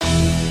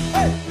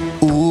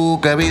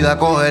qué vida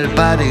coge el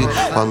party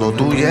cuando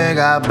tú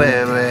llegas,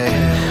 bebé.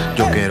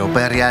 Yo quiero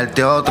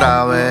perrearte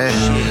otra vez,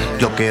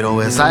 yo quiero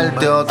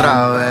besarte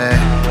otra vez.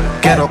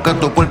 Quiero que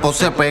tu cuerpo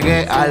se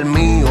pegue al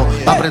mío,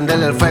 pa'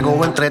 prenderle el fuego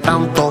entre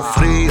tanto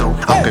frío.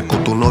 Aunque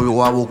con tu novio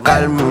va a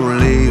buscarme un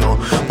lío,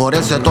 por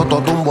ese toto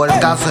tumbo el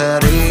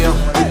caserío.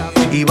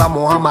 Y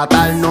vamos a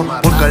matarnos,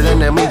 porque el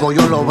enemigo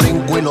yo lo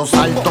brinco y lo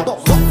salto.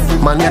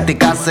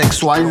 Maniática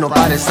sexual, no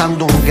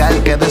parezando un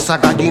gal, que de esa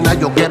gallina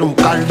yo quiero un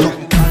caldo.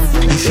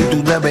 Y si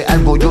tú debes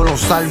algo yo lo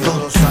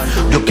saldo,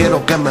 yo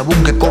quiero que me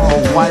busque como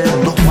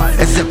Waldo.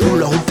 Ese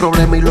culo es un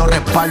problema y lo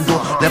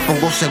respaldo, le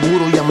pongo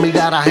seguro y en mi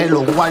garaje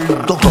lo guardo.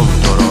 Ton,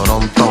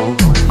 tororón, ton,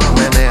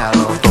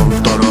 menéalo,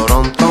 ton,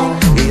 tororón, ton,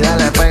 y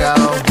dale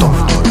pégalo, ton,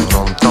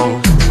 tororón,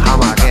 ton,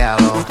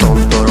 jamaquéalo,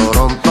 ton,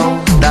 tororón,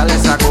 ton, dale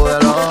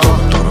sacúdelo,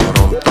 ton,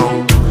 tororón,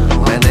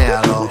 ton,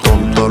 menéalo,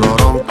 ton,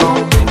 tororón,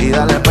 ton, y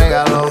dale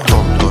pégalo,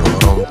 ton,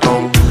 tororón,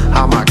 ton,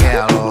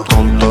 jamaquéalo,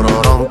 ton,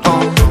 tororón,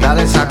 ton,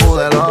 dale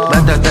sacúdelo.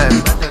 Métete,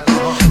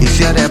 y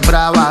si eres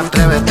brava,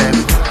 atrévete,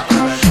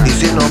 y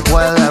si no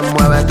puedes,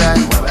 muévete.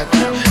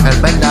 El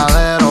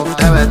verdadero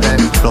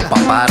TVT, los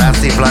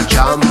paparazzi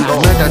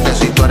flashando. Métete,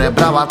 si tú eres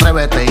brava,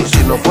 atrévete, y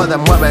si no puedes,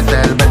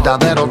 muévete. El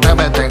verdadero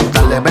TVT,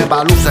 dale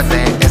beba,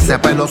 lúcete. Ese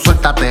pelo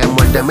suéltate,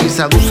 muérdeme y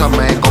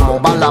sedúzame, como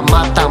bala,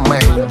 mátame.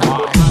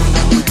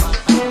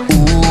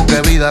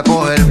 Qué vida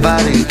coge el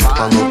party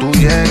cuando tú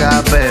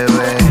llegas,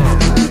 bebé.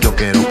 Yo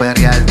quiero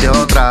perrearte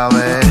otra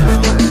vez,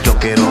 yo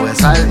quiero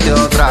besarte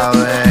otra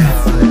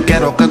vez.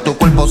 Quiero que tu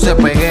cuerpo se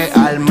pegue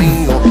al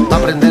mío, pa'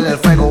 prender el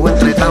fuego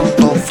entre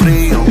tanto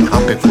frío.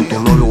 Aunque tú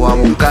no lo vas a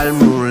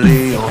buscarme un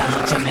lío.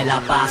 Esta noche me la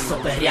paso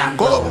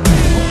perreando.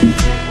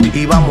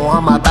 Y vamos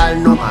a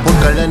matarnos,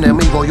 porque el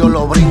enemigo yo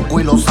lo brinco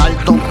y lo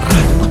salto.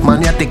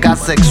 Maniática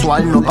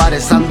sexual, no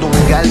parezando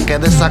un gal, que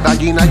de esa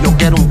gallina yo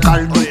quiero un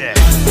caldo.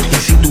 Y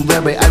si tú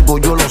debes algo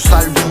yo lo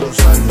saldo,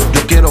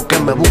 yo quiero que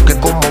me busque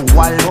como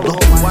Waldo.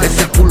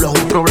 Ese culo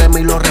es un problema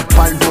y lo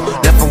respaldo,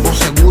 le pongo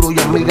seguro y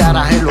en mi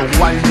garaje lo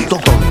guardo.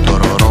 Ton,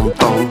 tororón,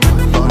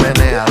 ton,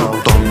 menéalo,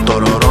 ton,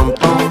 tororón,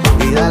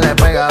 ton, y dale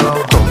pégalo,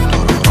 ton,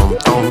 tororón,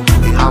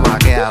 ton, y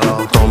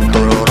jamaquéalo, ton,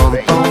 tororón,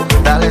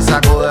 ton, dale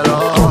sacúdelo,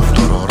 ton,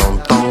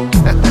 tororón,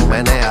 ton,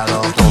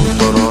 menéalo, ton,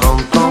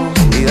 tororón, ton,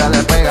 y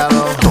dale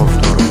pégalo, ton,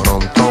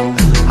 tororón, ton,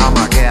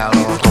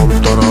 jamaquéalo,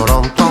 ton,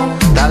 tororón, ton,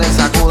 dale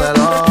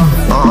sacúdelo.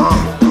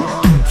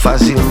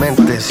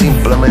 Fácilmente,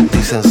 simplemente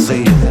y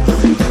sencillo,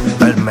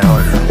 el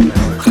mejor,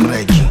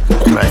 Regie,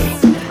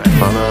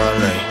 mano de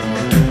ley,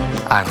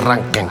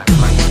 arranquen,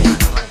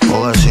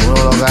 porque si no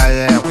lo que hay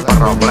es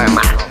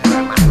problema.